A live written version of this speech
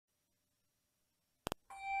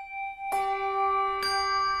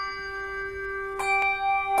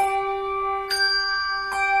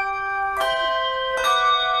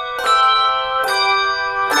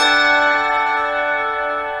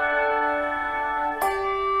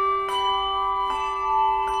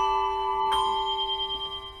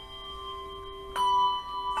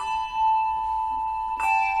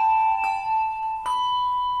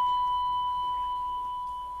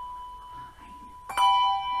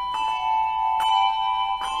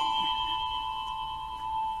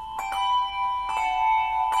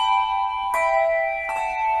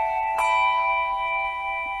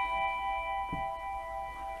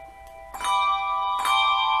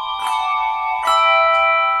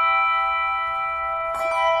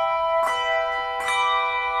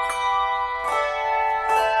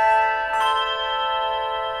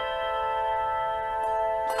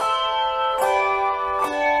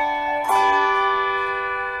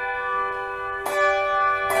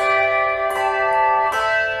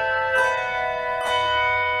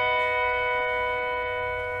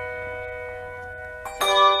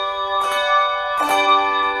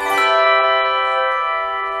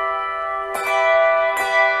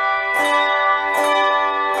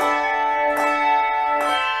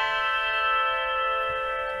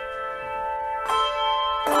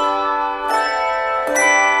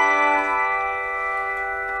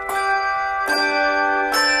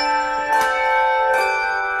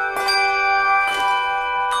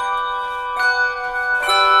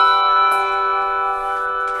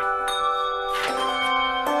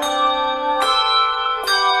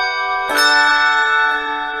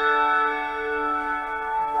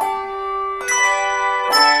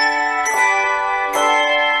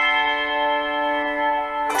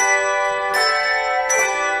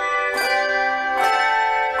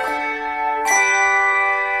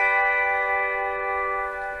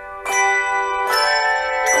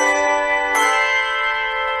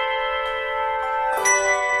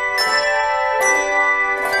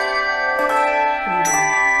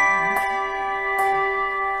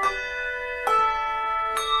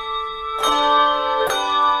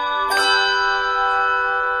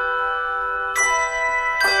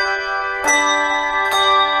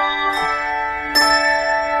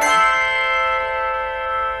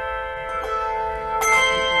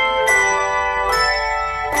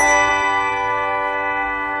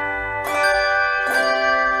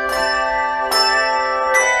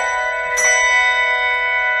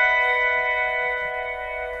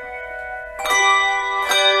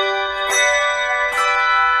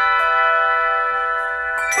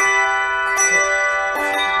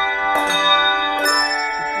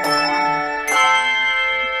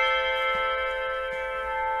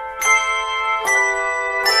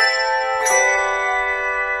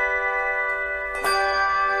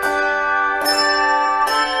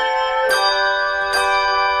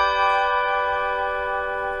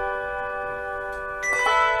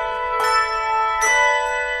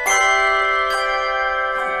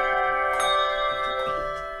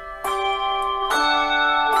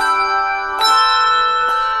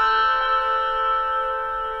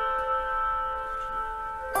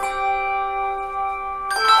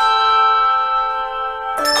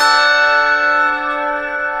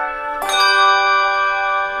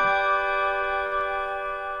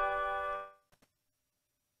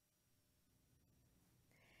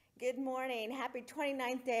Good morning. Happy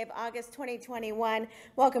 29th day of August 2021.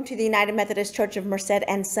 Welcome to the United Methodist Church of Merced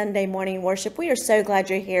and Sunday morning worship. We are so glad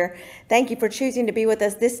you're here. Thank you for choosing to be with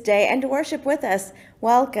us this day and to worship with us.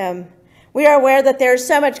 Welcome. We are aware that there's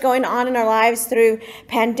so much going on in our lives through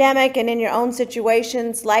pandemic and in your own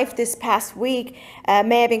situations. Life this past week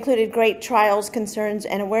may have included great trials, concerns,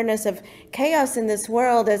 and awareness of chaos in this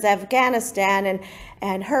world as Afghanistan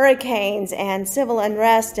and hurricanes and civil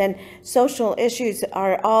unrest and social issues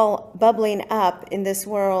are all bubbling up in this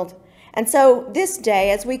world. And so this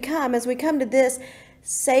day, as we come to this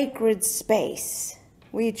sacred space,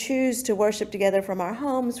 we choose to worship together from our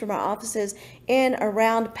homes, from our offices, in,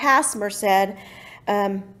 around, past Merced,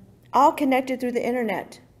 all connected through the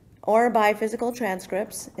internet or by physical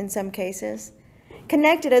transcripts in some cases.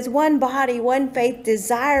 Connected as one body, one faith,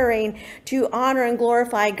 desiring to honor and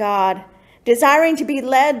glorify God, desiring to be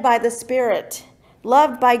led by the Spirit,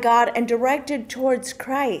 loved by God, and directed towards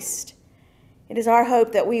Christ. It is our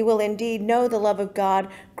hope that we will indeed know the love of God,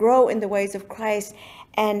 grow in the ways of Christ,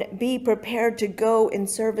 and be prepared to go in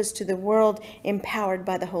service to the world, empowered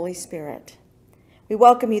by the Holy Spirit. We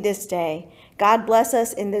welcome you this day. God bless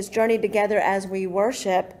us in this journey together as we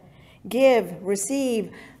worship, give,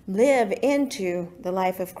 receive, live into the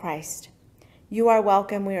life of Christ. You are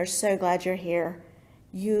welcome. We are so glad you're here.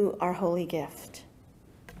 You are a holy gift.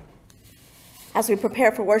 As we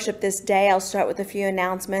prepare for worship this day, I'll start with a few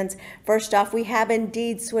announcements. First off, we have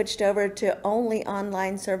indeed switched over to only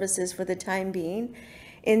online services for the time being.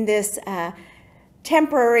 In this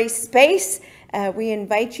temporary space, we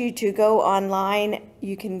invite you to go online.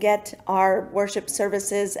 You can get our worship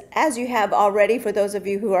services as you have already for those of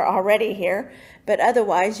you who are already here. But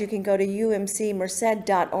otherwise, you can go to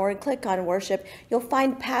umcmerced.org, click on worship. You'll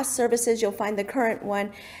find past services, you'll find the current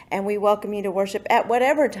one, and we welcome you to worship at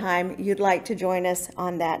whatever time you'd like to join us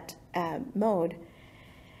on that mode.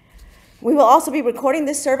 We will also be recording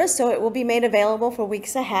this service, so it will be made available for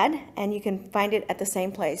weeks ahead, and you can find it at the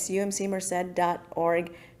same place,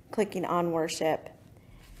 umcmerced.org, clicking on worship.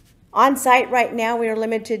 On site right now, we are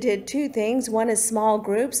limited to two things. One is small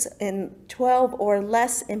groups in 12 or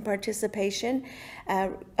less in participation.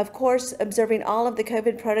 Of course, observing all of the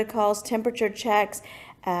COVID protocols, temperature checks,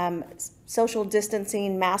 social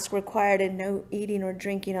distancing, mask required, and no eating or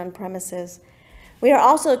drinking on premises. We are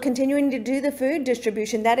also continuing to do the food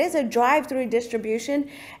distribution. That is a drive-through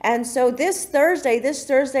distribution. And so this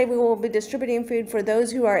Thursday, we will be distributing food for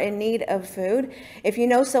those who are in need of food. If you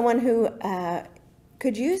know someone who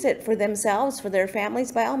could use it for themselves, for their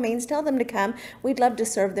families, by all means, tell them to come. We'd love to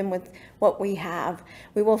serve them with what we have.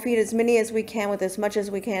 We will feed as many as we can with as much as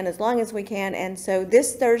we can, as long as we can. And so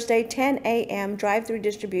this Thursday, 10 a.m., drive-through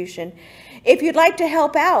distribution. If you'd like to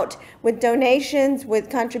help out with donations, with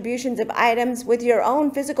contributions of items, with your own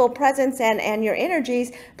physical presence and your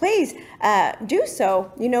energies, please do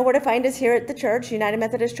so. You know where to find us here at the church, United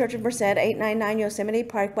Methodist Church of Merced, 899 Yosemite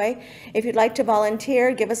Parkway. If you'd like to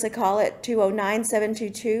volunteer, give us a call at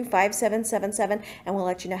 209-722-5777, and we'll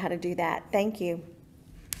let you know how to do that. Thank you.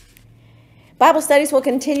 Bible studies will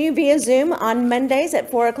continue via Zoom on Mondays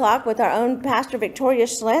at 4 o'clock with our own Pastor Victoria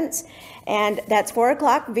Schlentz, and that's 4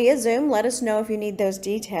 o'clock via Zoom. Let us know if you need those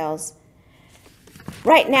details.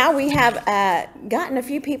 Right now, we have gotten a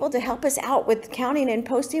few people to help us out with counting and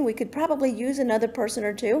posting. We could probably use another person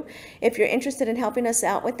or two. If you're interested in helping us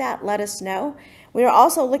out with that, let us know. We are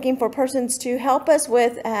also looking for persons to help us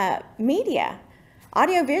with media,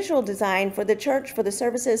 audiovisual design for the church, for the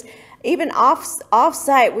services, even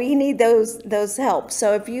off-site. We need those help.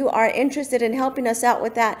 So if you are interested in helping us out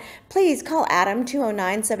with that, please call Adam,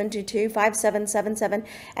 209-722-5777,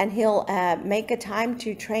 and he'll make a time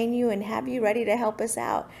to train you and have you ready to help us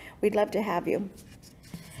out. We'd love to have you.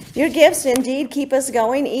 Your gifts indeed keep us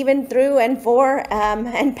going even through and for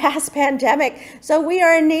and past pandemic. So we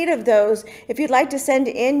are in need of those. If you'd like to send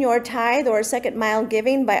in your tithe or second mile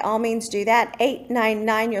giving, by all means do that.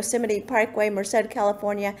 899 Yosemite Parkway, Merced,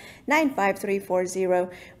 California, 95340.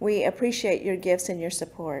 We appreciate your gifts and your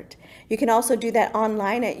support. You can also do that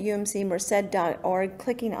online at umcmerced.org,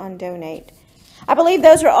 clicking on donate. I believe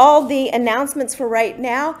those are all the announcements for right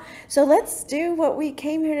now. So let's do what we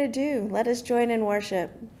came here to do. Let us join in worship.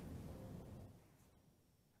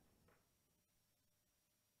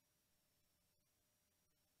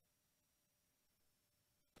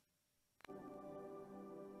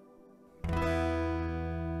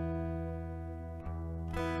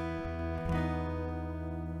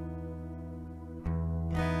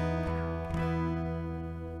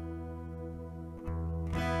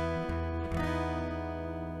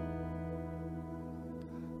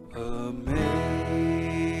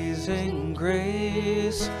 Amazing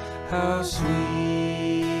grace, how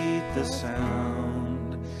sweet the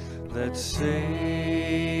sound that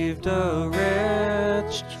saved a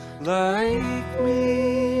wretch like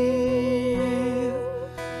me.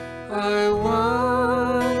 I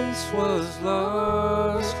once was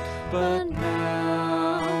lost, but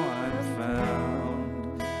now I'm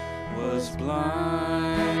found. Was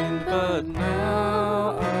blind, but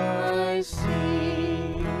now I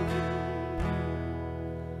see.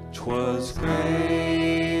 'Twas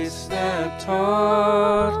grace that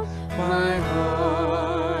taught my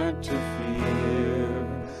heart to fear,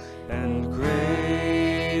 and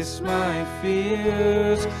grace my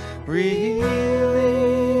fears relieved.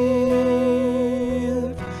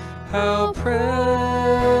 How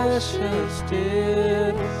precious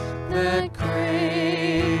did that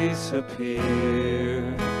grace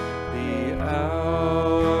appear the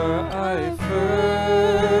hour I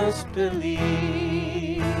first believed.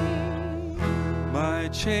 My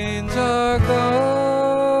chains are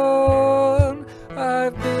gone,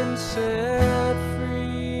 I've been set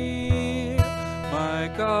free. My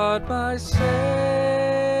God, my Savior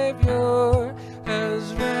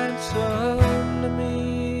has ransomed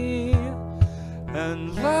me,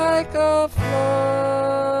 and like a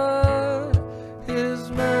flood,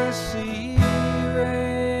 His mercy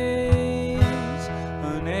reigns,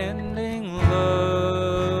 unending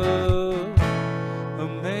love,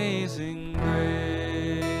 amazing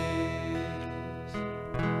grace.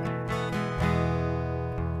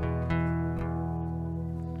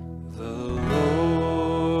 The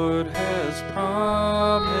Lord has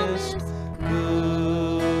promised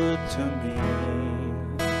good to me.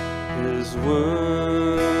 His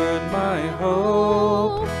word my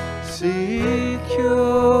hope secures.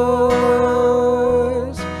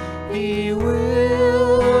 He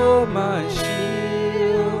will my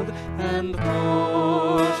shield and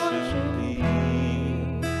portion be,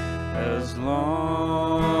 as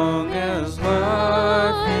long as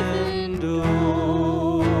life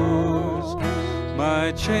endures.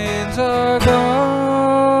 My chains are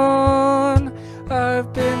gone,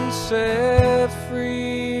 I've been set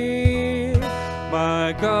free.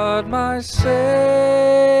 My God, my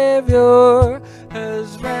Savior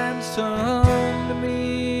has ransomed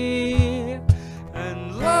me,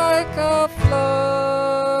 and like a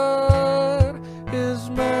flood, His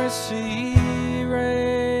mercy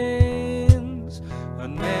reigns,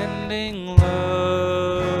 unending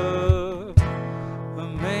love,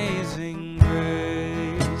 amazing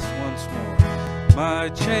grace. Once more. My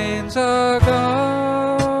chains are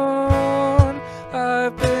gone,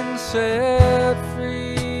 I've been set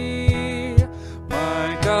free.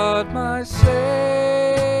 My God, my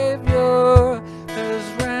Savior has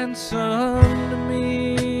ransomed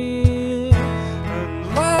me, and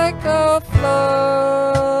like a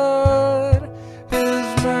flood, His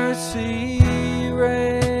mercy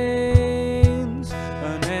reigns,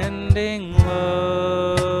 unending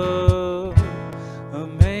love,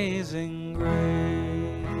 amazing grace.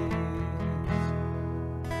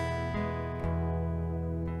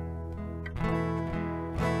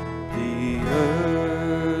 The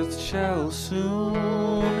earth shall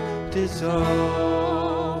soon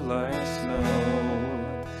dissolve like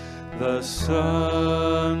snow, the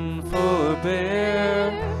sun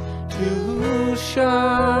forbear to shine,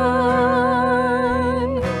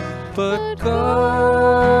 but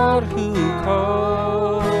God who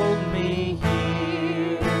called me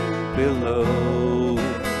here below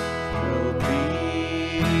will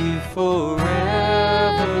be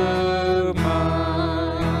forever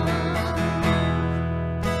mine,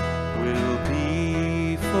 will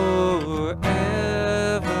be forever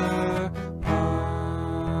mine.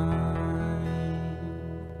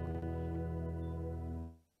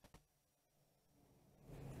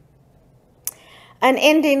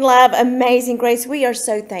 Unending love, amazing grace. We are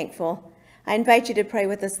so thankful. I invite you to pray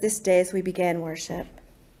with us this day as we begin worship.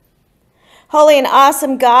 Holy and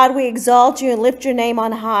awesome God, we exalt you and lift your name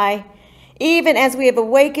on high, even as we have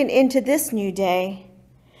awakened into this new day.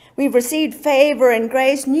 We've received favor and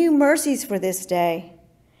grace, new mercies for this day.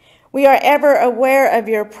 We are ever aware of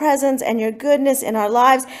your presence and your goodness in our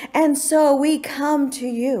lives, and so we come to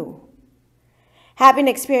you. Having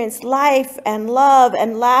experienced life and love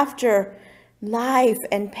and laughter, life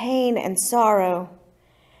and pain and sorrow,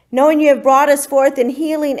 knowing you have brought us forth in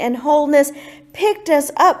healing and wholeness, picked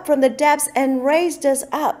us up from the depths and raised us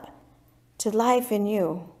up to life in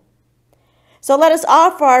you. So let us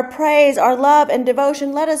offer our praise, our love and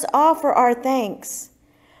devotion. Let us offer our thanks,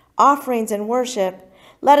 offerings and worship.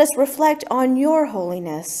 Let us reflect on your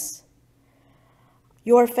holiness.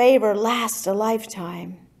 Your favor lasts a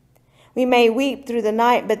lifetime. We may weep through the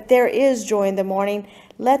night, but there is joy in the morning.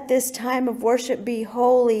 Let this time of worship be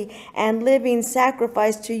holy and living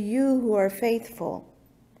sacrifice to you who are faithful.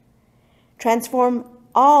 Transform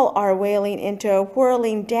all our wailing into a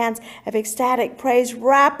whirling dance of ecstatic praise.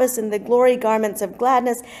 Wrap us in the glory garments of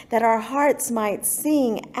gladness, that our hearts might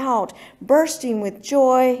sing out, bursting with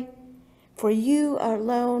joy. For you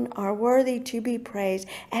alone are worthy to be praised,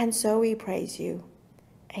 and so we praise you.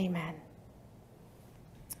 Amen.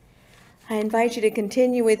 I invite you to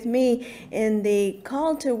continue with me in the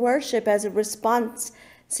call to worship as a responsive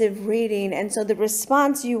reading. And so the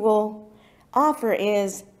response you will offer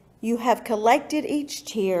is, you have collected each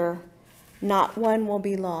tear, not one will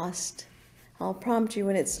be lost. I'll prompt you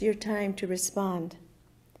when it's your time to respond.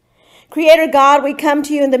 Creator God, we come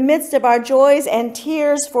to you in the midst of our joys and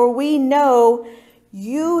tears, for we know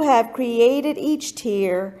you have created each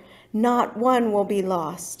tear, not one will be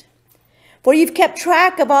lost. For you've kept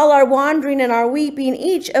track of all our wandering and our weeping.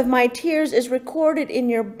 Each of my tears is recorded in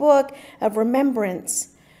your book of remembrance.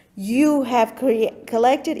 You have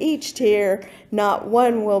collected each tear, not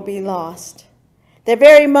one will be lost. The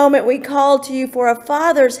very moment we call to you for a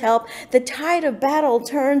father's help, the tide of battle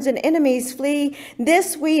turns and enemies flee.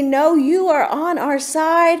 This we know, you are on our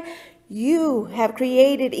side. You have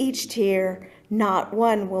created each tear, not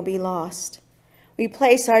one will be lost. We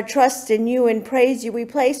place our trust in you and praise you. We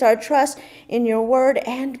place our trust in your word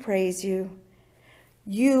and praise you.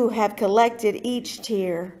 You have collected each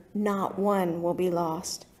tear, not one will be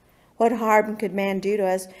lost. What harm could man do to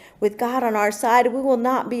us? With God on our side, we will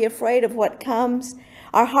not be afraid of what comes.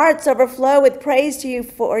 Our hearts overflow with praise to you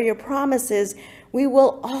for your promises. We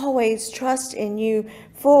will always trust in you,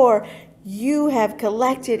 for you have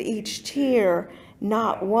collected each tear,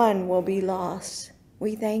 not one will be lost.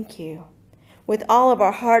 We thank you with all of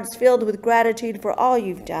our hearts filled with gratitude for all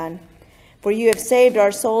you've done. For you have saved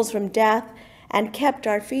our souls from death and kept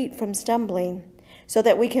our feet from stumbling, so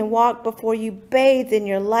that we can walk before you bathed in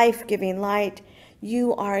your life-giving light.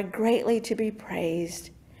 You are greatly to be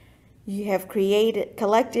praised. You have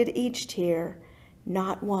collected each tear,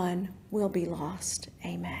 not one will be lost.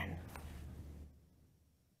 Amen.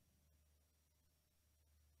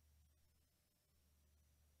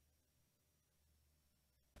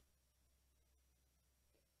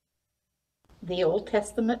 The Old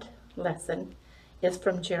Testament lesson is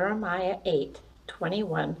from Jeremiah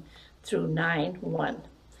 8:21 through 9:1.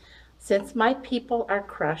 Since my people are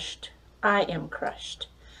crushed, I am crushed.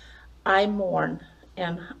 I mourn,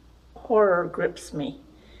 and horror grips me.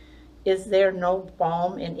 Is there no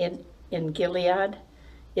balm in Gilead?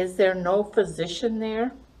 Is there no physician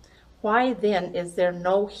there? Why then is there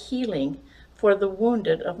no healing for the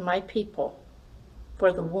wounded of my people?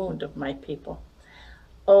 For the wound of my people.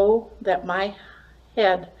 Oh, that my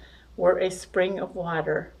head were a spring of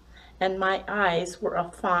water, and my eyes were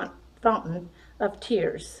a fountain of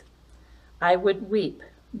tears. I would weep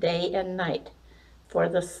day and night for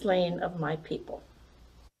the slain of my people.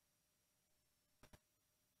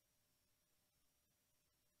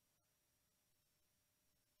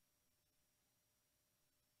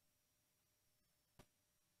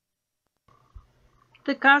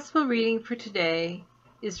 The Gospel reading for today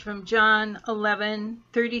is from John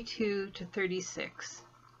 11:32 to 36.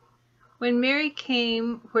 When Mary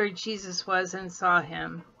came where Jesus was and saw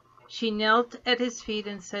him, she knelt at his feet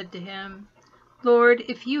and said to him, Lord,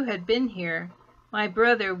 if you had been here, my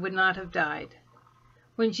brother would not have died.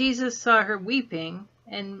 When Jesus saw her weeping,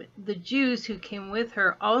 and the Jews who came with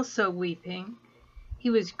her also weeping,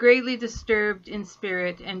 he was greatly disturbed in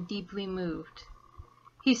spirit and deeply moved.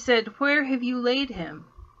 He said, Where have you laid him?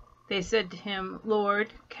 They said to him,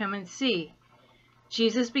 Lord, come and see.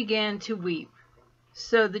 Jesus began to weep.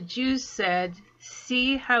 So the Jews said,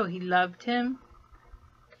 See how he loved him?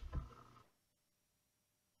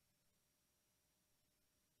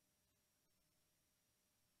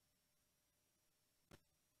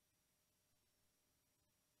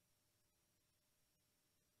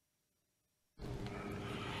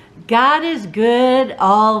 God is good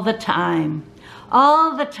all the time.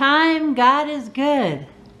 All the time, God is good.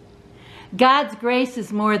 God's grace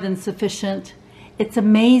is more than sufficient. It's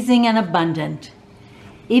amazing and abundant,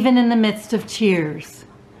 even in the midst of tears.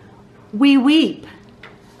 We weep.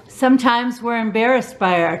 Sometimes we're embarrassed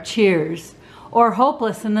by our tears or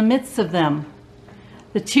hopeless in the midst of them.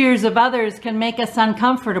 The tears of others can make us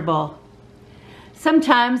uncomfortable.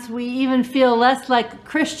 Sometimes we even feel less like a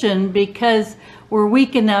Christian because we're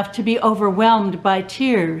weak enough to be overwhelmed by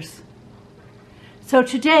tears. So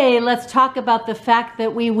today, let's talk about the fact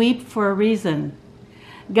that we weep for a reason.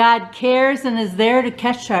 God cares and is there to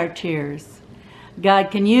catch our tears. God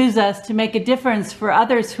can use us to make a difference for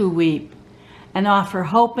others who weep and offer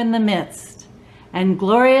hope in the midst. and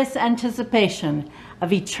glorious anticipation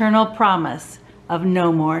of eternal promise of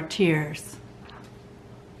no more tears.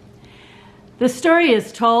 The story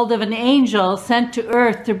is told of an angel sent to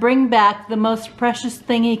earth to bring back the most precious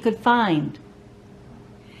thing he could find.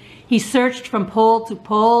 He searched from pole to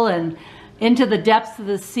pole and into the depths of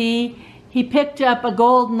the sea. He picked up a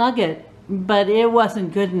gold nugget, but it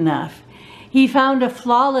wasn't good enough. He found a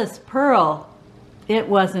flawless pearl. It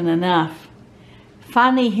wasn't enough.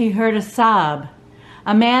 Finally, he heard a sob,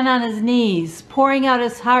 a man on his knees, pouring out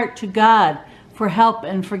his heart to God for help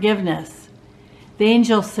and forgiveness. The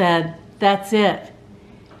angel said, "That's it."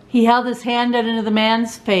 He held his hand into the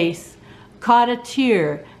man's face, caught a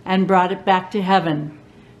tear, and brought it back to heaven,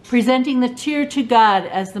 presenting the tear to God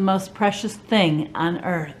as the most precious thing on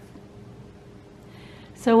earth.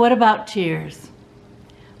 So what about tears?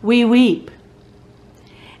 We weep.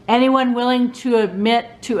 Anyone willing to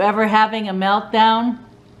admit to ever having a meltdown?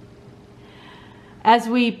 As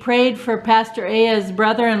we prayed for Pastor Aya's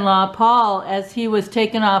brother-in-law, Paul, as he was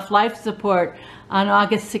taken off life support on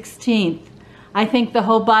August 16th, I think the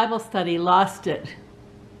whole Bible study lost it.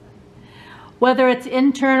 Whether it's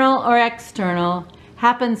internal or external,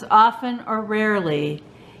 happens often or rarely,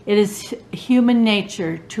 it is human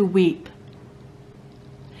nature to weep.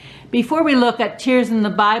 Before we look at tears in the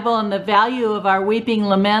Bible and the value of our weeping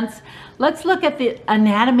laments, let's look at the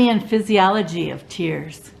anatomy and physiology of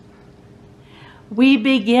tears. We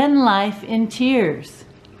begin life in tears.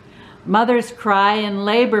 Mothers cry in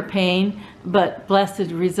labor pain, but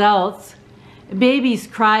blessed results. Babies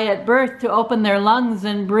cry at birth to open their lungs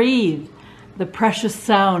and breathe, the precious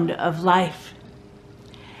sound of life.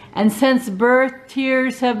 And since birth,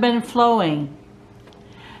 tears have been flowing.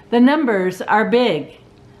 The numbers are big,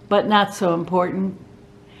 but not so important.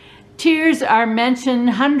 Tears are mentioned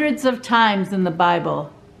hundreds of times in the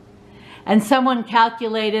Bible. And someone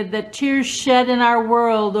calculated that tears shed in our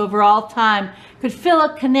world over all time could fill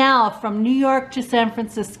a canal from New York to San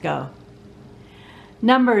Francisco.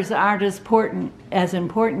 Numbers aren't as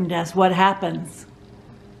important as what happens.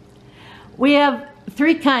 We have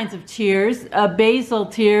three kinds of tears. Basal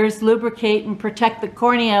tears lubricate and protect the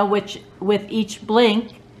cornea with each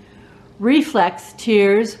blink. Reflex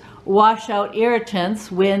tears wash out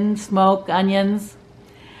irritants, wind, smoke, onions.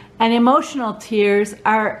 And emotional tears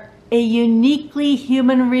are a uniquely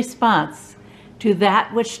human response to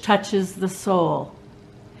that which touches the soul.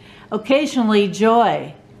 Occasionally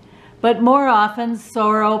joy, but more often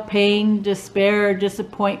sorrow, pain, despair,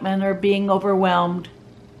 disappointment, or being overwhelmed.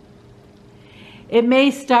 It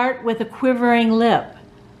may start with a quivering lip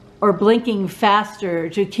or blinking faster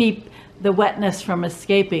to keep the wetness from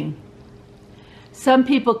escaping. Some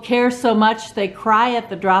people care so much they cry at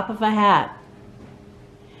the drop of a hat.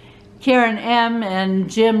 Karen M. and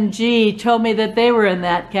Jim G. told me that they were in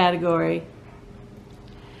that category.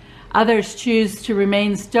 Others choose to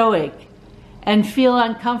remain stoic and feel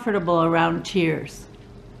uncomfortable around tears.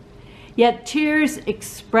 Yet tears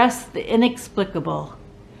express the inexplicable,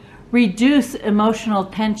 reduce emotional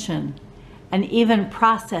tension, and even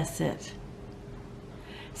process it.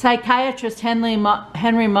 Psychiatrist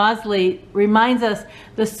Henry Mosley reminds us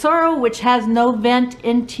the sorrow which has no vent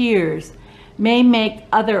in tears may make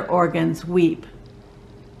other organs weep.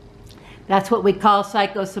 That's what we call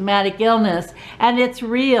psychosomatic illness, and it's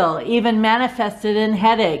real, even manifested in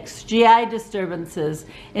headaches, GI disturbances,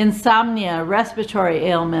 insomnia, respiratory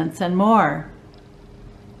ailments, and more.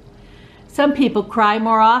 Some people cry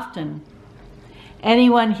more often.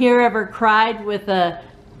 Anyone here ever cried with a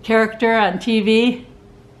character on TV?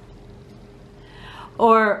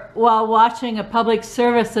 Or while watching a public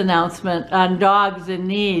service announcement on dogs in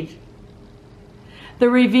need? The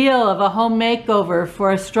reveal of a home makeover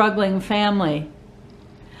for a struggling family?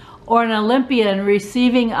 Or an Olympian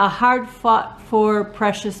receiving a hard-fought-for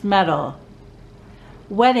precious medal?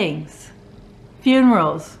 Weddings,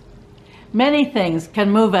 funerals, many things can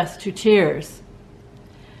move us to tears.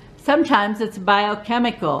 Sometimes it's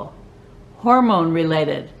biochemical,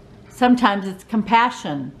 hormone-related. Sometimes it's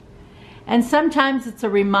compassion. And sometimes it's a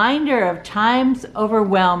reminder of times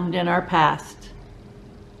overwhelmed in our past.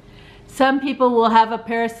 Some people will have a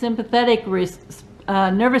parasympathetic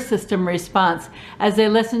nervous system response as they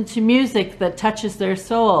listen to music that touches their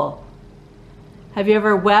soul. Have you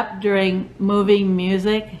ever wept during moving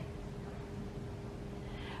music?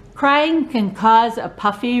 Crying can cause a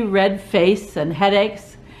puffy red face and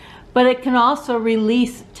headaches, but it can also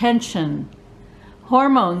release tension,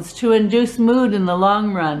 hormones to induce mood in the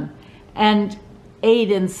long run, and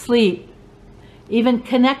aid in sleep, even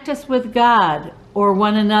connect us with God or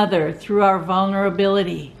one another through our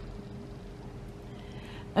vulnerability.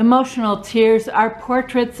 Emotional tears are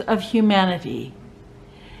portraits of humanity.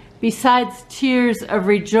 Besides tears of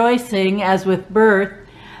rejoicing, as with birth,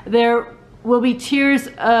 there will be tears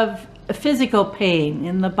of physical pain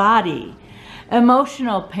in the body,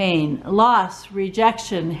 emotional pain, loss,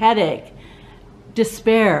 rejection, headache,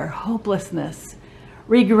 despair, hopelessness,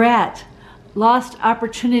 regret, lost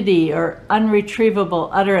opportunity or unretrievable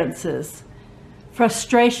utterances,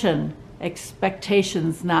 frustration,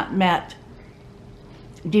 expectations not met,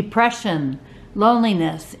 depression,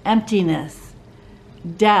 loneliness, emptiness,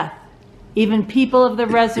 death. Even people of the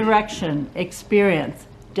resurrection experience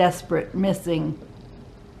desperate missing.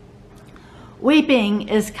 Weeping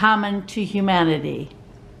is common to humanity.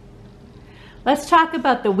 Let's talk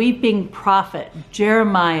about the weeping prophet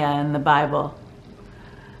Jeremiah in the Bible.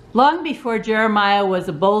 Long before Jeremiah was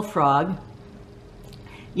a bullfrog,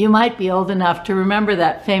 you might be old enough to remember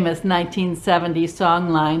that famous 1970 song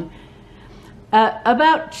line.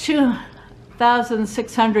 About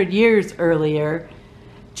 2,600 years earlier,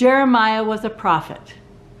 Jeremiah was a prophet,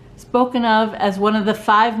 spoken of as one of the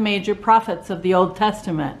 5 major prophets of the Old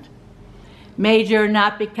Testament. Major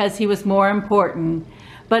not because he was more important,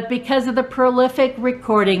 but because of the prolific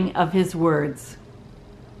recording of his words.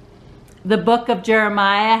 The book of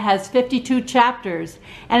Jeremiah has 52 chapters,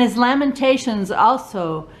 and his lamentations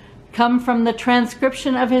also come from the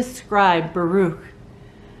transcription of his scribe Baruch,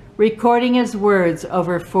 recording his words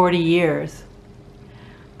over 40 years.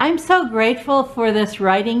 I'm so grateful for this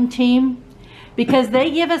writing team because they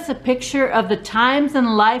give us a picture of the times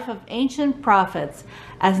and life of ancient prophets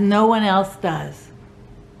as no one else does.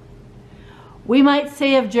 We might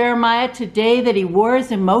say of Jeremiah today that he wore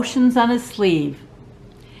his emotions on his sleeve.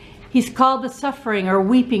 He's called the suffering or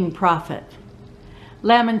weeping prophet.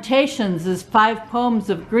 Lamentations is 5 poems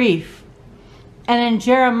of grief. And in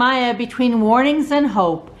Jeremiah, between warnings and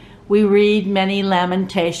hope, we read many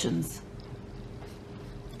lamentations.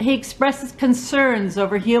 He expresses concerns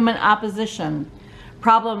over human opposition,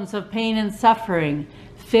 problems of pain and suffering,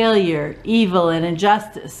 failure, evil, and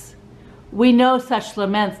injustice. We know such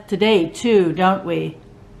laments today too, don't we?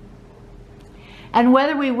 And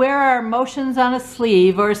whether we wear our emotions on a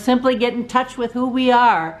sleeve or simply get in touch with who we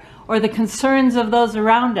are or the concerns of those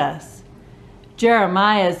around us,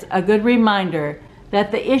 Jeremiah is a good reminder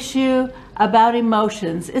that the issue about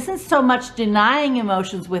emotions isn't so much denying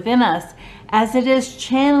emotions within us as it is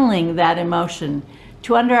channeling that emotion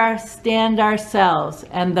to understand ourselves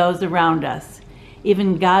and those around us,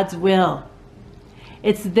 even God's will.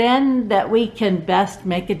 It's then that we can best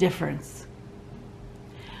make a difference.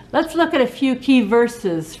 Let's look at a few key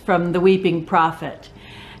verses from the weeping prophet.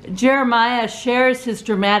 Jeremiah shares his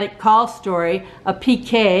dramatic call story, a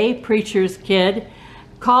PK, preacher's kid,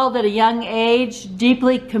 called at a young age,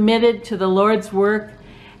 deeply committed to the Lord's work,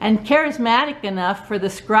 and charismatic enough for the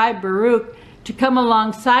scribe Baruch to come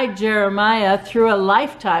alongside Jeremiah through a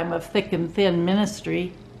lifetime of thick and thin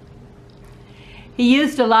ministry. He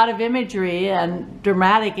used a lot of imagery and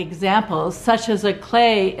dramatic examples, such as a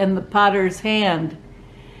clay in the potter's hand.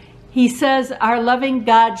 He says our loving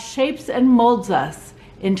God shapes and molds us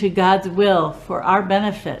into God's will for our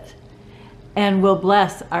benefit and will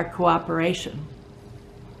bless our cooperation.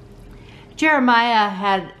 Jeremiah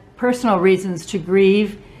had personal reasons to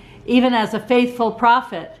grieve, even as a faithful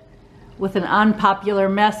prophet. With an unpopular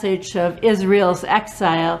message of Israel's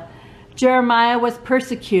exile, Jeremiah was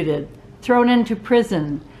persecuted, thrown into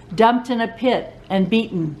prison, dumped in a pit, and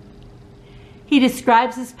beaten. He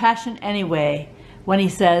describes his passion anyway when he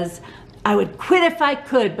says, "I would quit if I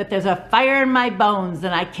could, but there's a fire in my bones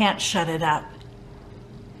and I can't shut it up."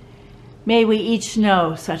 May we each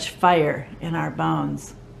know such fire in our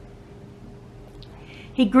bones.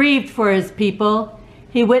 He grieved for his people.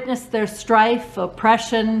 He witnessed their strife,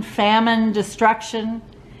 oppression, famine, destruction.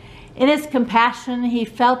 In his compassion, he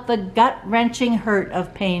felt the gut-wrenching hurt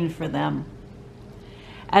of pain for them.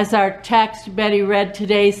 As our text Betty read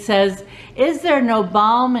today says, "Is there no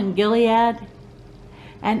balm in Gilead?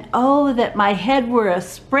 And oh, that my head were a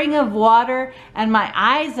spring of water and my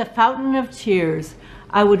eyes a fountain of tears.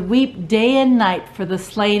 I would weep day and night for the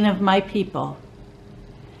slain of my people."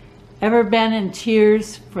 Ever been in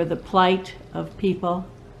tears for the plight of people?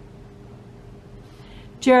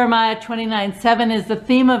 Jeremiah 29:7 is the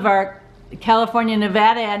theme of our California,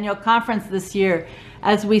 Nevada annual conference this year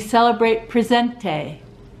as we celebrate Presente,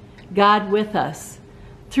 God with us,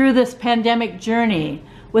 through this pandemic journey,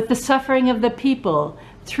 with the suffering of the people,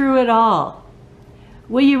 through it all.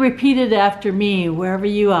 Will you repeat it after me wherever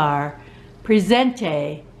you are?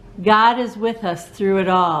 Presente, God is with us through it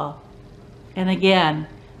all. And again,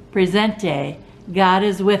 Presente, God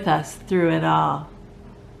is with us through it all.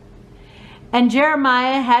 And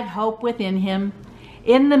Jeremiah had hope within him.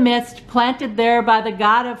 In the midst, planted there by the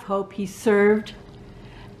God of hope he served.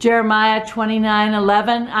 Jeremiah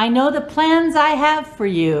 29:11, I know the plans I have for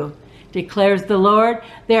you, declares the Lord.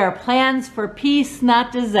 They are plans for peace,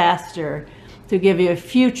 not disaster, to give you a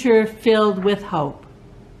future filled with hope.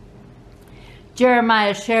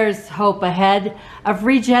 Jeremiah shares hope ahead of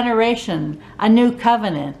regeneration, a new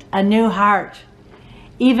covenant, a new heart,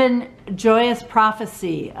 even joyous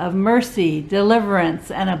prophecy of mercy, deliverance,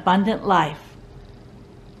 and abundant life.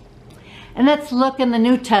 And let's look in the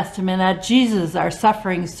New Testament at Jesus, our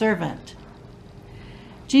suffering servant.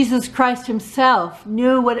 Jesus Christ himself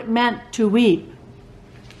knew what it meant to weep.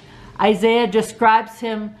 Isaiah describes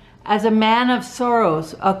him as a man of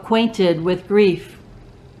sorrows, acquainted with grief.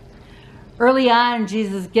 Early on,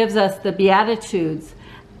 Jesus gives us the Beatitudes,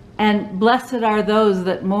 and blessed are those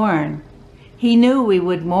that mourn. He knew we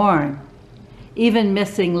would mourn, even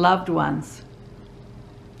missing loved ones.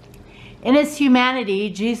 In his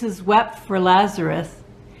humanity, Jesus wept for Lazarus,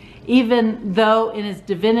 even though in his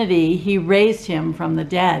divinity he raised him from the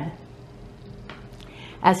dead.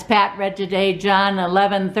 As Pat read today, John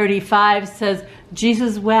 11:35 says,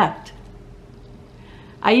 Jesus wept.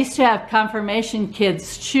 I used to have confirmation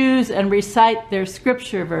kids choose and recite their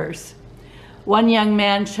scripture verse. One young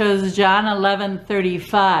man chose John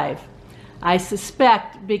 11:35. I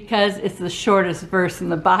suspect because it's the shortest verse in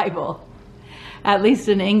the Bible, at least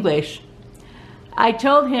in English. I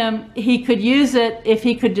told him he could use it if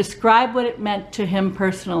he could describe what it meant to him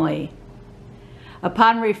personally.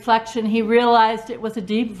 Upon reflection, he realized it was a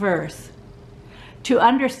deep verse. To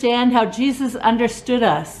understand how Jesus understood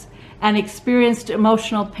us and experienced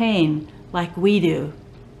emotional pain like we do.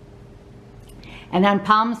 And on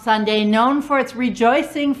Palm Sunday, known for its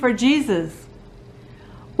rejoicing for Jesus,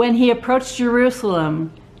 when he approached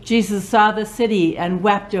Jerusalem, Jesus saw the city and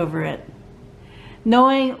wept over it.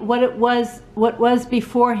 Knowing what was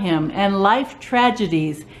before him and life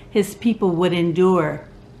tragedies his people would endure.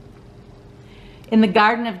 In the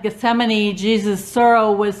Garden of Gethsemane, Jesus'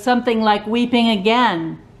 sorrow was something like weeping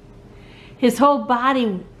again. His whole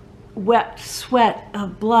body wept sweat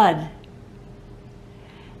of blood.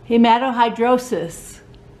 Hematohydrosis,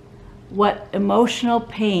 what emotional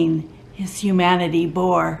pain his humanity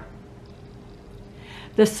bore.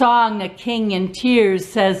 The song, A King in Tears,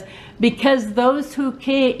 says, because those who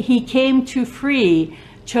he came to free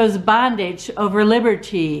chose bondage over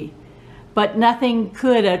liberty, but nothing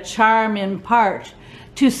could a charm impart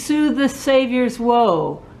to soothe the Savior's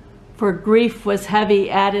woe, for grief was heavy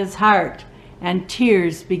at his heart, and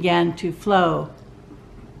tears began to flow.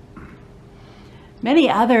 Many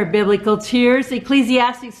other biblical tears.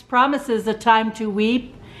 Ecclesiastes promises a time to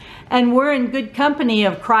weep, and we're in good company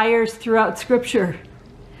of criers throughout Scripture.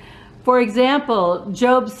 For example,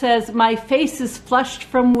 Job says, my face is flushed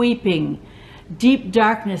from weeping. Deep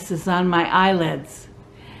darkness is on my eyelids.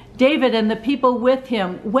 David and the people with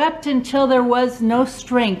him wept until there was no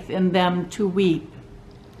strength in them to weep.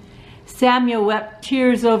 Samuel wept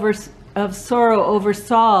tears of sorrow over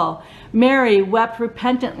Saul. Mary wept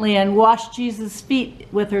repentantly and washed Jesus' feet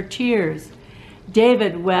with her tears.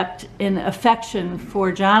 David wept in affection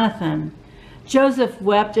for Jonathan. Joseph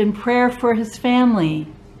wept in prayer for his family.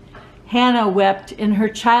 Hannah wept in her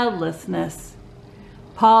childlessness.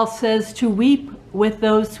 Paul says to weep with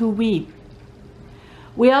those who weep.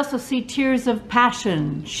 We also see tears of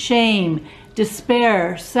passion, shame,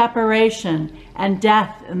 despair, separation, and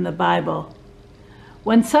death in the Bible.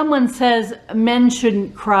 When someone says men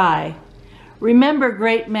shouldn't cry, remember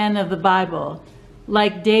great men of the Bible,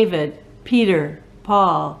 like David, Peter,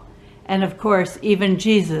 Paul, and of course, even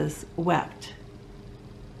Jesus wept.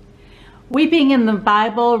 Weeping in the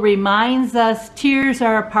Bible reminds us tears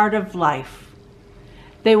are a part of life.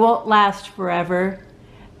 They won't last forever.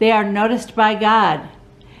 They are noticed by God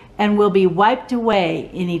and will be wiped away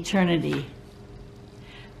in eternity.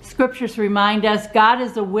 Scriptures remind us God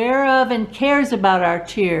is aware of and cares about our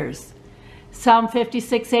tears. Psalm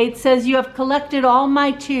 56:8 says, you have collected all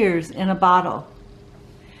my tears in a bottle.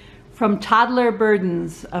 From toddler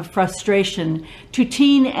burdens of frustration to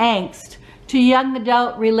teen angst, to young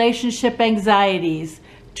adult relationship anxieties,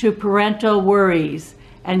 to parental worries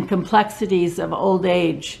and complexities of old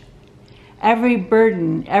age. Every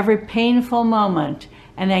burden, every painful moment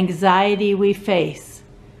and anxiety we face,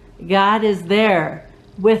 God is there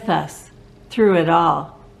with us through it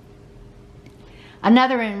all.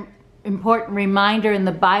 Another important reminder in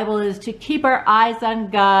the Bible is to keep our eyes on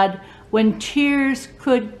God when tears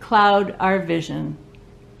could cloud our vision.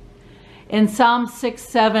 In Psalm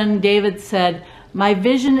 6:7, David said, my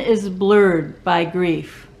vision is blurred by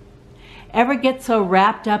grief. Ever get so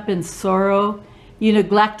wrapped up in sorrow, you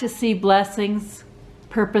neglect to see blessings?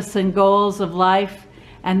 purpose and goals of life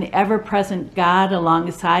and the ever-present God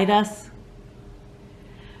alongside us?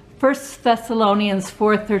 1 Thessalonians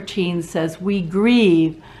 4:13 says, "We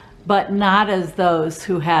grieve, but not as those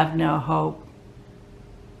who have no hope."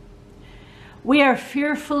 We are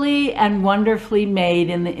fearfully and wonderfully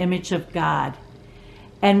made in the image of God,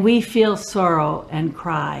 and we feel sorrow and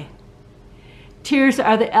cry. Tears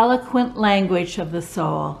are the eloquent language of the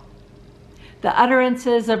soul, the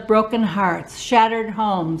utterances of broken hearts, shattered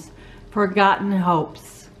homes, forgotten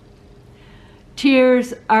hopes.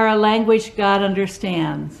 Tears are a language God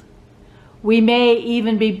understands. We may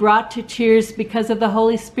even be brought to tears because of the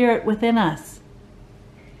Holy Spirit within us.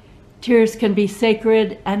 Tears can be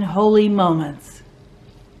sacred and holy moments.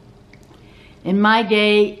 In my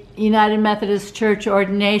day, United Methodist Church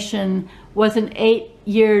ordination was an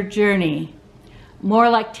 8-year journey, more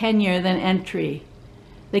like tenure than entry.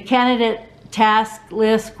 The candidate task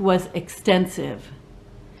list was extensive.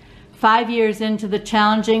 5 years into the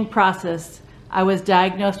challenging process, I was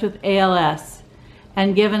diagnosed with ALS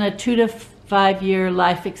and given a 2 to 5 year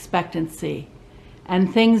life expectancy,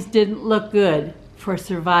 and things didn't look good for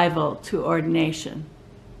survival to ordination.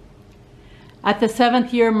 At the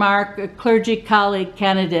 7th year mark, a clergy colleague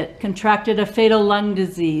candidate contracted a fatal lung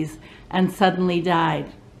disease and suddenly died.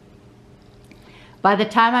 By the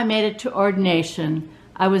time I made it to ordination,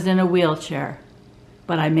 I was in a wheelchair,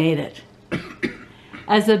 but I made it.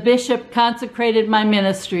 As the bishop consecrated my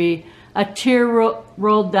ministry, a tear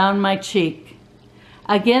rolled down my cheek.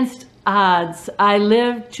 Against odds, I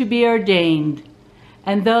lived to be ordained,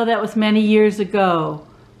 and though that was many years ago,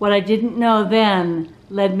 what I didn't know then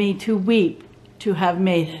led me to weep to have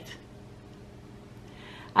made it.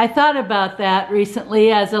 I thought about that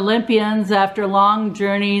recently as Olympians, after long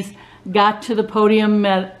journeys, got to the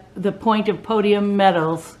point of podium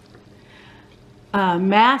medals,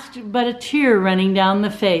 masked but a tear running down the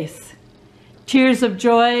face. Tears of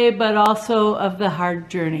joy, but also of the hard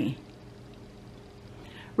journey.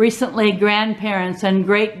 Recently, grandparents and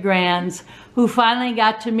great-grands who finally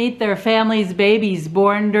got to meet their family's babies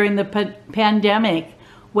born during the pandemic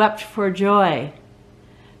wept for joy.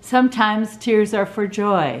 Sometimes tears are for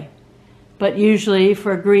joy, but usually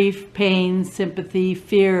for grief, pain, sympathy,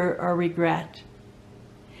 fear, or regret.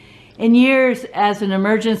 In years as an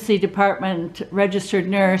emergency department registered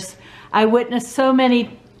nurse, I witnessed so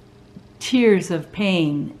many tears of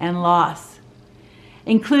pain and loss,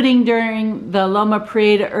 including during the Loma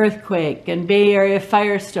Prieta earthquake and Bay Area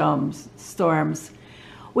firestorms.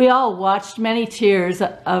 We all watched many tears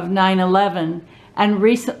of 9/11 and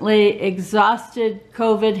recently exhausted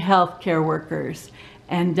COVID healthcare workers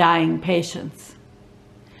and dying patients.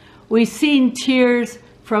 We've seen tears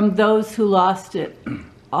from those who lost it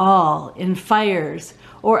all in fires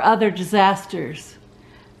or other disasters,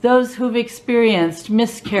 those who've experienced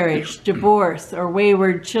miscarriage, divorce, or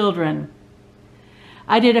wayward children.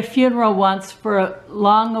 I did a funeral once for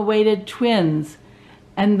long-awaited twins,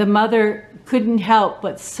 and the mother couldn't help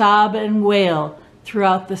but sob and wail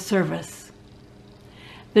throughout the service.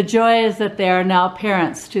 The joy is that they are now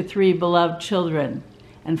parents to 3 beloved children,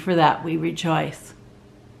 and for that we rejoice.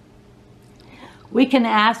 We can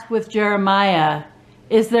ask with Jeremiah,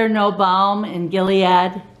 is there no balm in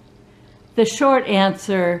Gilead? The short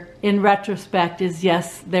answer in retrospect is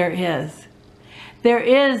yes, there is. There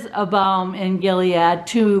is a balm in Gilead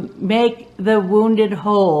to make the wounded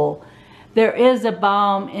whole. There is a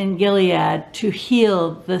balm in Gilead to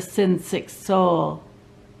heal the sin-sick soul.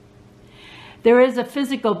 There is a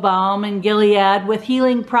physical balm in Gilead with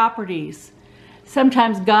healing properties.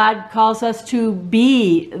 Sometimes God calls us to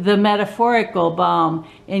be the metaphorical balm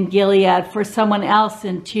in Gilead for someone else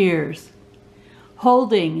in tears.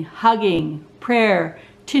 Holding, hugging, prayer,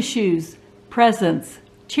 tissues, presence,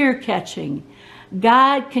 tear catching.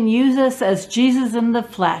 God can use us as Jesus in the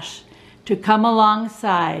flesh to come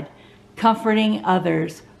alongside, comforting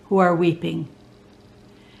others who are weeping.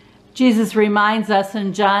 Jesus reminds us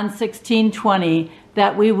in John 16:20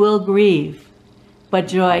 that we will grieve, but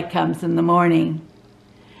joy comes in the morning.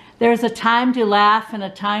 There's a time to laugh and a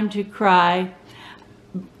time to cry.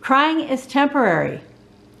 Crying is temporary.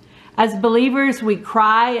 As believers, we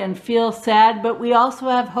cry and feel sad, but we also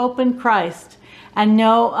have hope in Christ and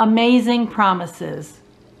know amazing promises.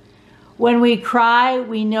 When we cry,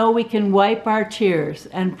 we know we can wipe our tears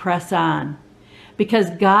and press on, because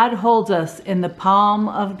God holds us in the palm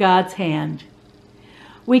of God's hand.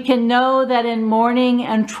 We can know that in mourning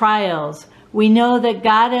and trials, we know that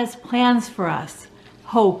God has plans for us,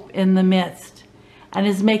 hope in the midst, and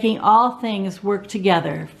is making all things work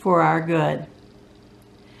together for our good.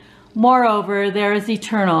 Moreover, there is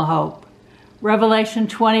eternal hope. Revelation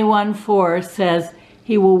 21:4 says,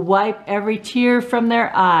 He will wipe every tear from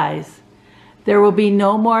their eyes. There will be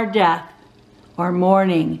no more death or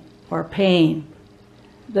mourning or pain.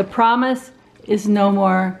 The promise is no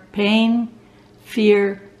more pain,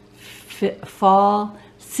 fear, fall,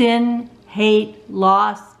 sin, hate,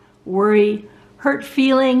 loss, worry, hurt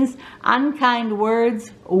feelings, unkind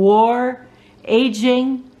words, war,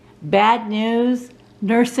 aging, bad news,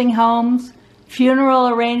 nursing homes, funeral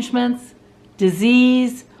arrangements,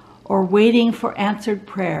 disease, or waiting for answered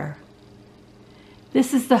prayer.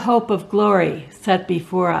 This is the hope of glory set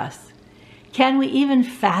before us. Can we even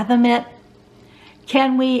fathom it?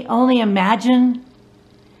 Can we only imagine?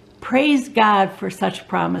 Praise God for such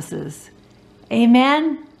promises.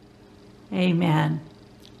 Amen? Amen.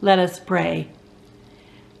 Let us pray.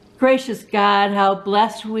 Gracious God, how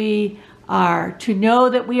blessed we are to know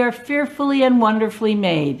that we are fearfully and wonderfully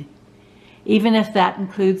made, even if that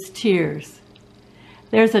includes tears.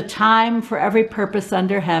 There's a time for every purpose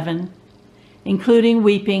under heaven, including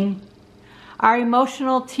weeping. Our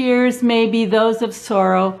emotional tears may be those of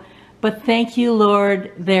sorrow, but thank you,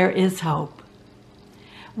 Lord, there is hope.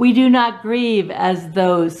 We do not grieve as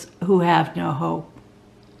those who have no hope.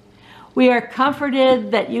 We are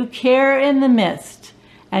comforted that you care in the midst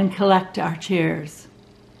and collect our tears.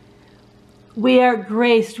 We are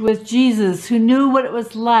graced with Jesus, who knew what it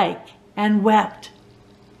was like and wept.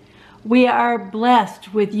 We are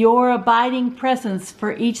blessed with your abiding presence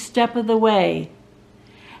for each step of the way.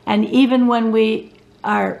 And even when we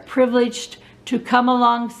are privileged to come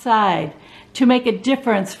alongside, to make a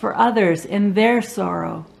difference for others in their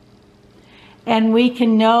sorrow. And we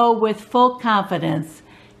can know with full confidence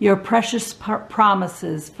your precious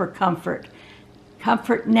promises for comfort.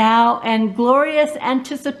 Comfort now and glorious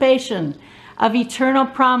anticipation of eternal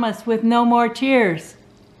promise with no more tears.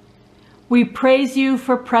 We praise you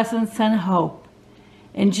for presence and hope.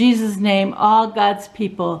 In Jesus' name, all God's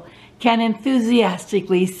people can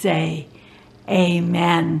enthusiastically say,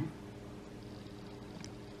 Amen.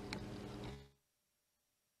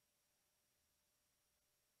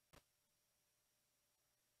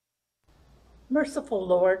 Merciful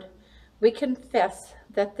Lord, we confess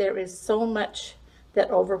that there is so much that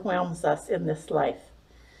overwhelms us in this life.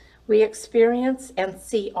 We experience and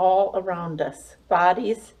see all around us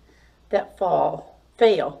bodies that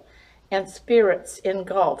fail, and spirits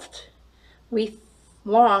engulfed. We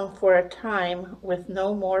long for a time with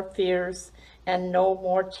no more fears and no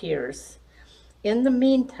more tears. In the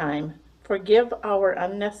meantime, forgive our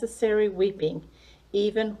unnecessary weeping,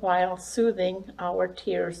 even while soothing our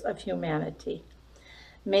tears of humanity.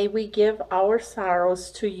 May we give our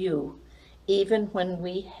sorrows to you, even when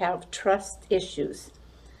we have trust issues.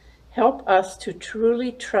 Help us to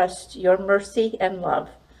truly trust your mercy and love,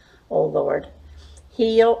 O Lord.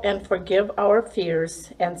 Heal and forgive our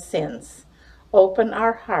fears and sins. Open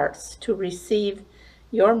our hearts to receive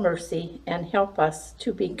your mercy and help us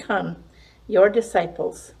to become your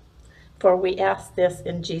disciples. For we ask this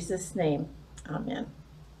in Jesus' name. Amen.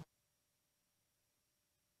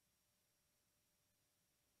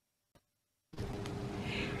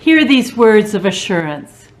 Hear these words of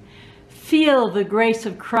assurance. Feel the grace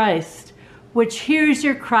of Christ, which hears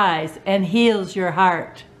your cries and heals your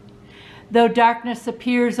heart. Though darkness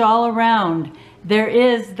appears all around, there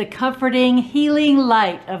is the comforting, healing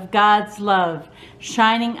light of God's love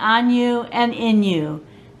shining on you and in you.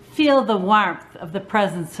 Feel the warmth of the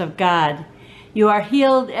presence of God. You are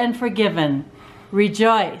healed and forgiven.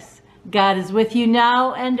 Rejoice. God is with you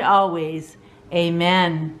now and always.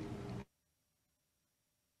 Amen.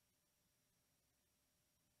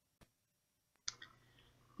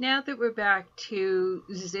 Now that we're back to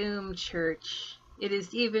Zoom church, it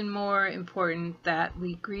is even more important that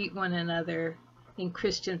we greet one another in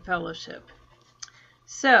Christian fellowship.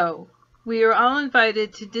 So, we are all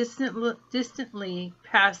invited to distantly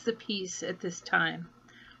pass the peace at this time,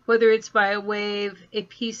 whether it's by a wave, a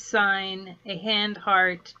peace sign, a hand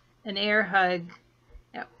heart, an air hug,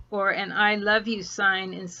 or an I love you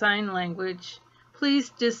sign in sign language.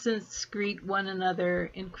 Please distance greet one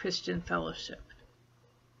another in Christian fellowship.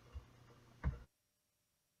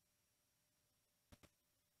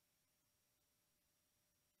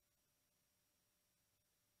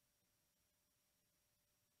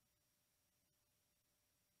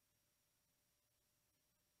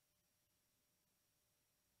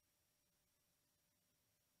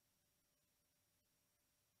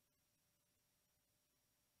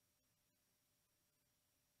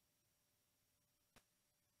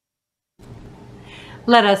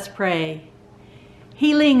 Let us pray.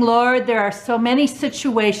 Healing Lord, there are so many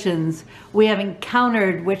situations we have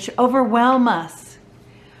encountered which overwhelm us.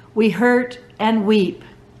 We hurt and weep.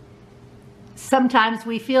 Sometimes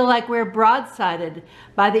we feel like we're broadsided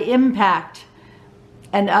by the impact,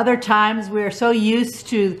 and other times we are so used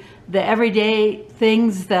to the everyday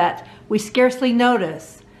things that we scarcely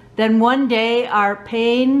notice. Then one day our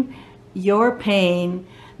pain, your pain,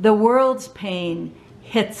 the world's pain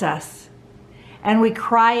hits us, and we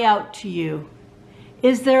cry out to you.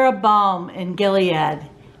 Is there a balm in Gilead?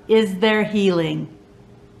 Is there healing?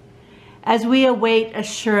 As we await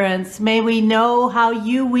assurance, may we know how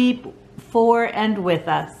you weep for and with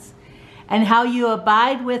us, and how you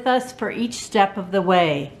abide with us for each step of the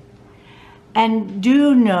way. And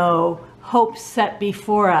do know hope set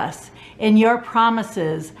before us in your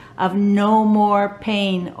promises of no more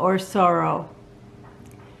pain or sorrow,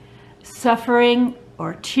 suffering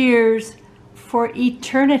or tears for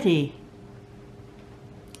eternity.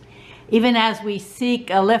 Even as we seek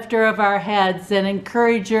a lifter of our heads and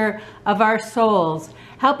encourager of our souls,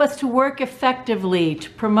 help us to work effectively to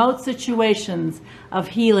promote situations of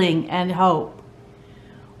healing and hope.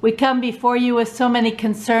 We come before you with so many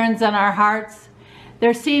concerns on our hearts.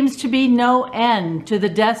 There seems to be no end to the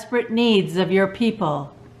desperate needs of your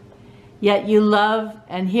people. Yet you love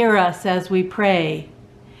and hear us as we pray.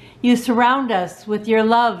 You surround us with your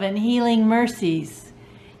love and healing mercies.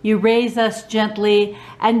 You raise us gently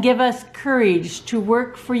and give us courage to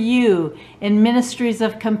work for you in ministries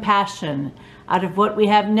of compassion out of what we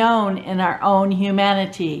have known in our own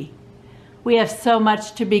humanity. We have so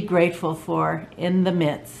much to be grateful for in the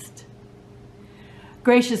midst.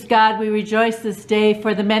 Gracious God, we rejoice this day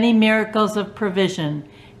for the many miracles of provision,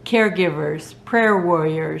 caregivers, prayer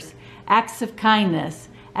warriors, acts of kindness,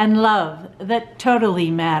 and love that totally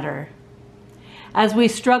matter. As we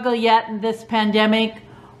struggle yet in this pandemic,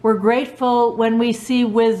 we're grateful when we see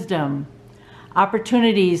wisdom,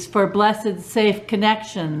 opportunities for blessed, safe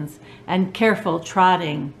connections, and careful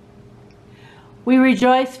trotting. We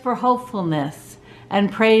rejoice for hopefulness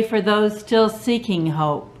and pray for those still seeking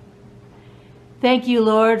hope. Thank you,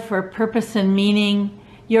 Lord, for purpose and meaning,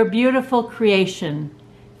 your beautiful creation,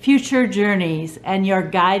 future journeys, and your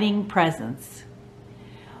guiding presence.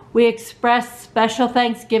 We express special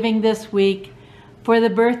thanksgiving this week for the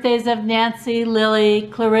birthdays of Nancy, Lily,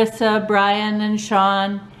 Clarissa, Brian, and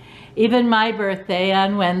Sean, even my birthday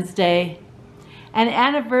on Wednesday, and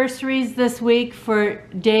anniversaries this week for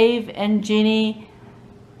Dave and Jeannie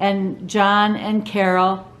and John and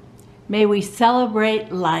Carol. May we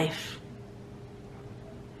celebrate life.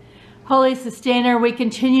 Holy Sustainer, we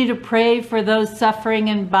continue to pray for those suffering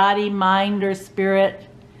in body, mind, or spirit.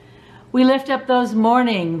 We lift up those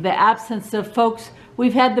mourning the absence of folks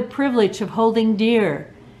we've had the privilege of holding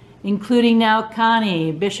dear, including now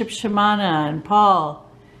Connie, Bishop Shimana, and Paul.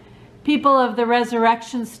 People of the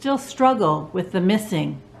resurrection still struggle with the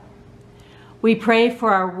missing. We pray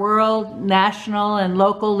for our world, national, and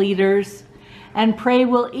local leaders, and pray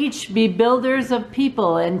we'll each be builders of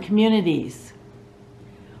people and communities.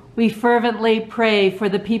 We fervently pray for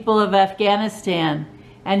the people of Afghanistan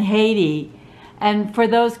and Haiti, and for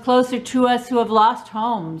those closer to us who have lost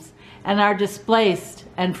homes and are displaced,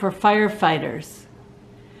 and for firefighters.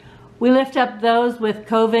 We lift up those with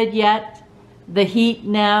COVID yet, the heat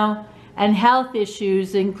now, and health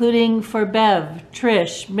issues, including for Bev,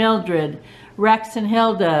 Trish, Mildred, Rex and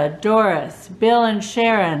Hilda, Doris, Bill and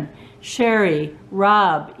Sharon, Sherry,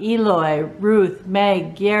 Rob, Eloy, Ruth,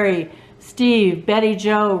 Meg, Gary, Steve, Betty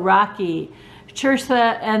Jo, Rocky,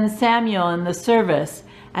 Chersa and Samuel in the service,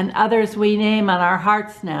 and others we name on our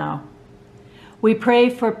hearts now. We pray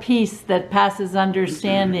for peace that passes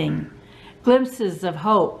understanding, glimpses of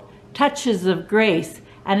hope, touches of grace,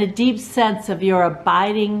 and a deep sense of your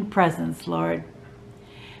abiding presence, Lord.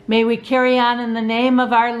 May we carry on in the name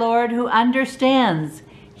of our Lord who understands,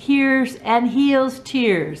 hears, and heals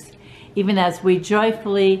tears, even as we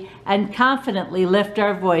joyfully and confidently lift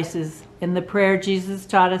our voices in the prayer Jesus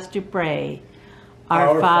taught us to pray.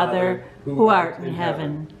 Our Father, who art in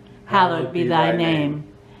heaven, hallowed be thy name.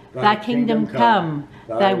 Thy kingdom come,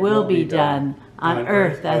 thy will be done, on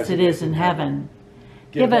earth as it is in heaven.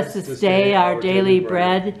 Give us this day our daily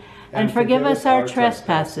bread, and forgive us our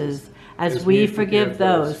trespasses, as we forgive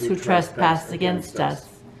those who trespass against us.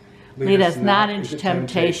 Lead us not into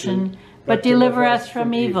temptation, but deliver us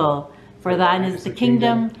from evil. For thine is the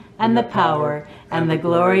kingdom, and the power, and the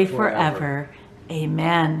glory forever.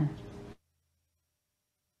 Amen.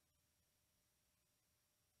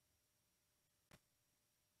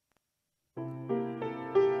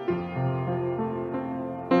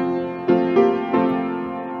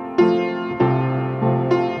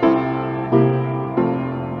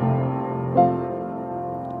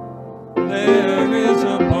 There is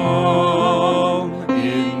a balm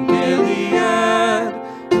in Gilead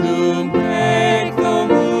to make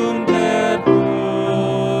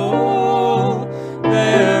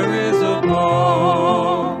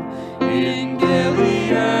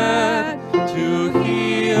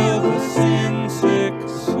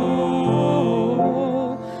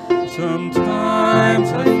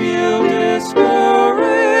Sometimes I feel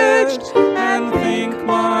discouraged and think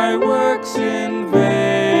my work's in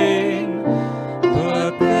vain.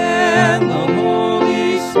 But then the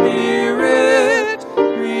Holy Spirit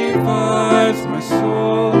revives my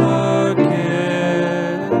soul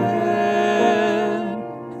again.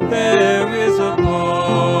 There is a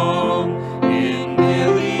balm in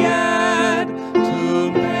Gilead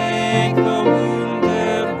to make the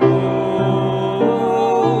wounded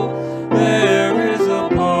whole. There is a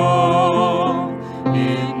balm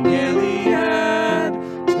in Gilead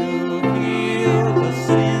to heal the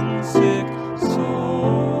sin-sick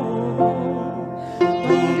soul.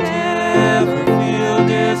 Don't ever feel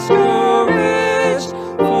discouraged,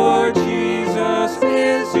 for Jesus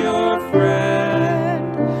is your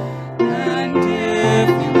friend. And if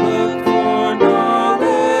you look for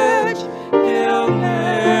knowledge, he'll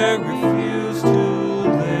never refuse to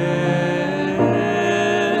lend.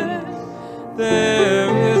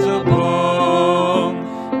 There is a balm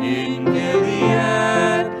in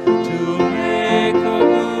Gilead to make the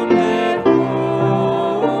wounded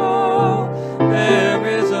whole. There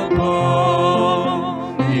is a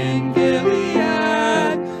balm in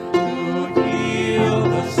Gilead to heal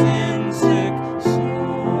the sin-sick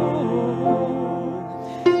soul.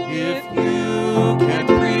 If you can't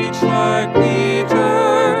preach like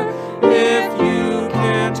Peter, if you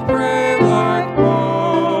can't pray like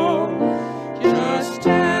Paul, just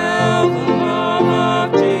tell the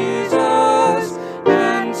love of Jesus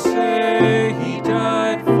and say he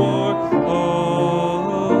died for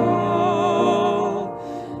all.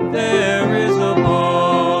 There is a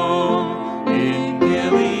balm in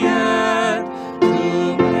Gilead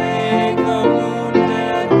to make the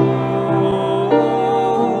wounded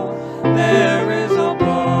whole. There is a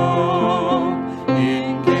balm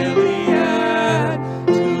in Gilead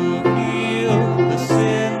to heal the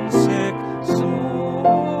sin-sick soul.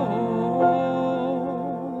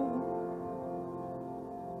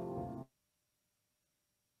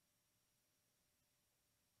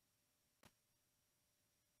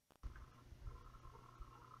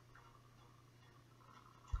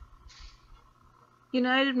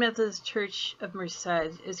 United Methodist Church of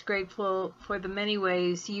Merced is grateful for the many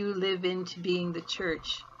ways you live into being the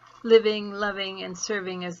church, living, loving, and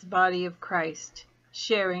serving as the body of Christ,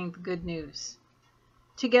 sharing the good news.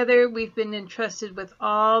 Together, we've been entrusted with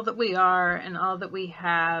all that we are and all that we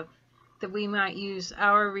have, that we might use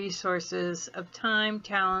our resources of time,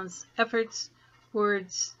 talents, efforts,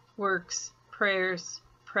 words, works, prayers,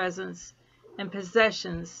 presence, and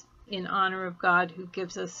possessions in honor of God who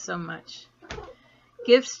gives us so much.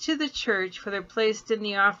 Gifts to the church, whether placed in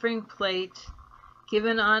the offering plate,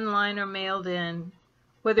 given online or mailed in,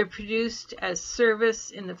 whether produced as service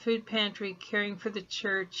in the food pantry caring for the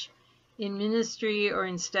church, in ministry or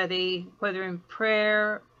in study, whether in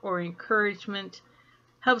prayer or encouragement,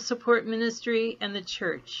 help support ministry and the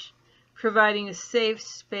church, providing a safe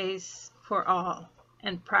space for all,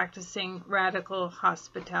 and practicing radical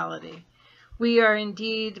hospitality. We are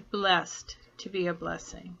indeed blessed to be a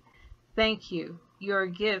blessing. Thank you. Your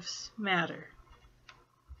gifts matter.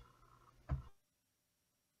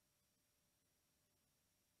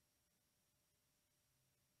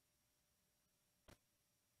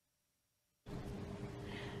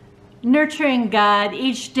 Nurturing God,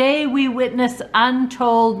 each day we witness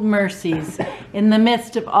untold mercies in the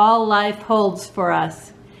midst of all life holds for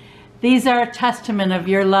us. These are a testament of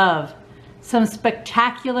your love, some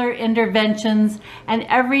spectacular interventions and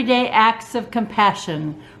everyday acts of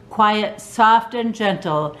compassion, quiet, soft, and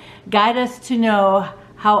gentle, guide us to know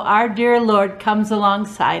how our dear Lord comes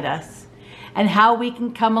alongside us and how we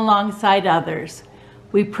can come alongside others.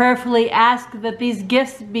 We prayerfully ask that these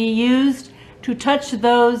gifts be used to touch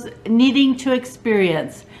those needing to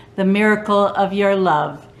experience the miracle of your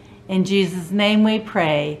love. In Jesus' name we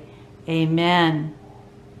pray, amen.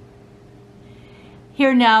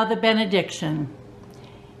 Hear now the benediction.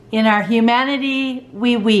 In our humanity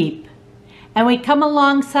we weep, and we come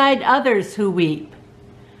alongside others who weep.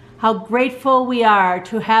 How grateful we are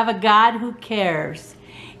to have a God who cares,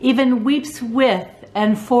 even weeps with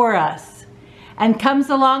and for us, and comes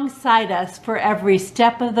alongside us for every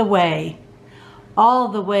step of the way, all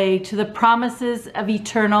the way to the promises of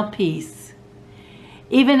eternal peace.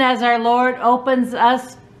 Even as our Lord opens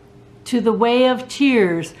us to the way of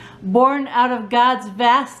tears, born out of God's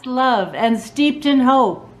vast love and steeped in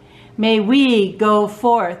hope, may we go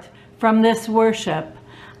forth from this worship,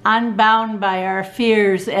 unbound by our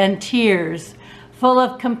fears and tears, full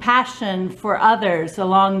of compassion for others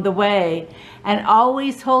along the way, and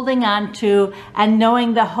always holding on to and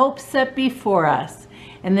knowing the hope set before us.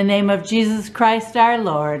 In the name of Jesus Christ our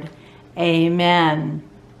Lord, Amen.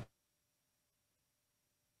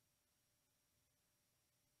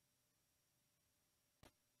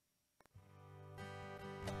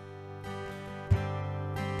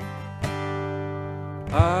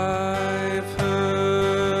 I've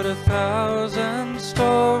heard 1,000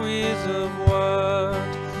 stories of what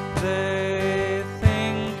they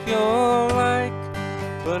think you're like,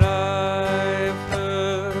 but I've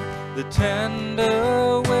heard the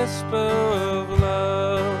tender whisper of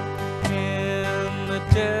love in the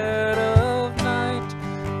dead of night.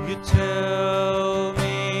 You tell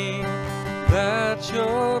me that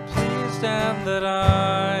you're pleased and that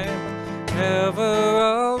I'm never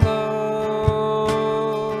alone.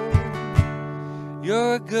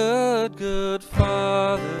 You're a good, good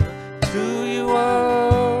Father. It's who you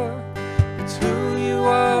are. It's who you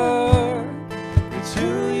are. It's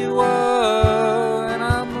who you are. And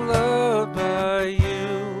I'm loved by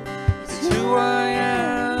you. It's who I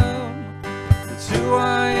am. It's who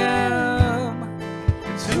I am.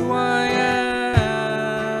 It's who I am.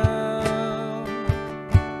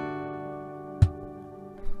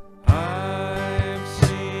 I've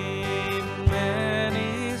seen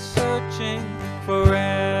many searching for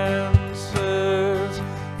answers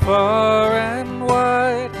far and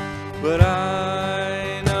wide, but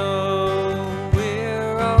I know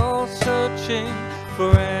we're all searching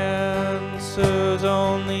for answers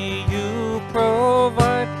only you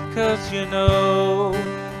provide, 'cause you know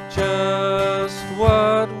just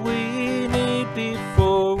what we need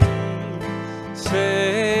before we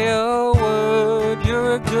say a word.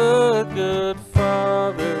 You're a good, good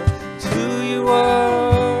Father. It's who you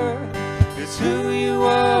are. It's who you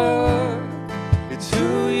are. It's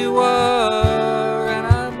who you are. And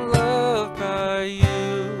I'm loved by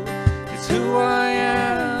you. It's who I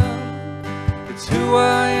am. It's who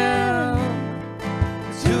I am.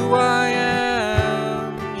 It's who I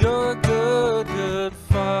am. You're a good, good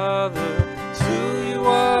Father. It's who you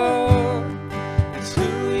are. It's who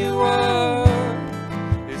you are.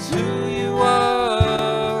 It's who you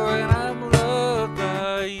are. And I'm loved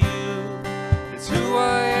by you. It's who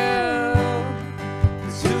I am.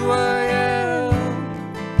 It's who I am.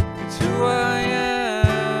 It's who I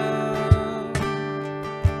am.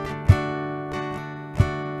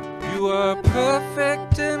 You are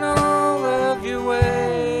perfect in all of your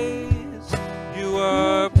ways. You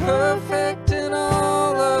are perfect in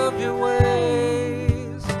all of your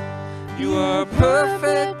ways. You are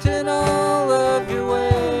perfect in all of your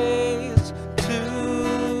ways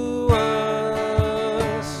to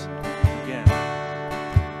us. Again.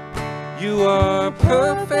 You are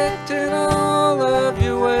perfect in all of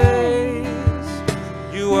your ways.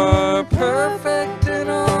 You are perfect in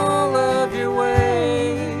all of your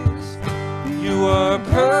ways. You are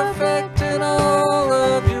perfect in all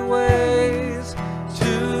of your ways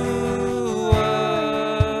to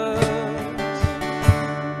us.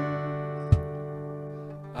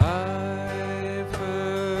 I've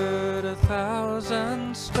heard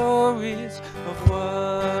 1,000 stories of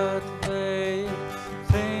what they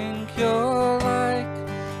think you're like,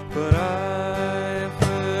 but I've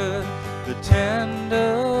heard the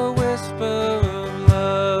tender whisper of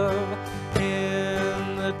love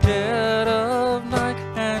in the dead of night,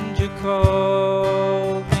 and you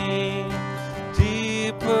call me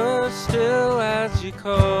deeper still as you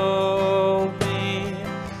call me,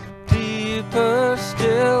 deeper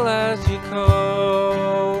still as you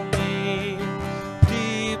call me,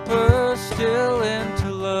 deeper still into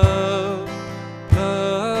love,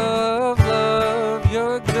 love, love.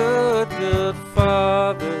 You're a good, good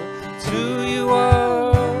Father. It's who you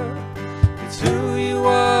are. It's who you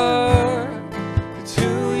are. It's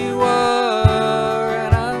who you are.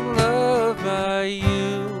 And I'm loved by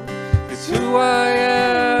you. It's who I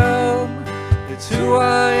am. It's who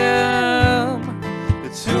I am.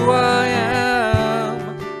 It's who I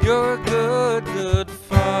am. You're a good, good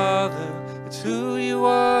Father. It's who you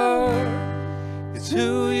are. It's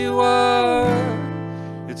who you are.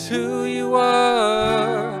 It's who you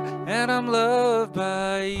are. And I'm loved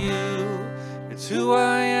by you. It's who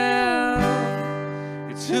I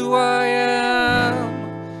am. It's who I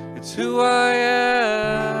am. It's who I am.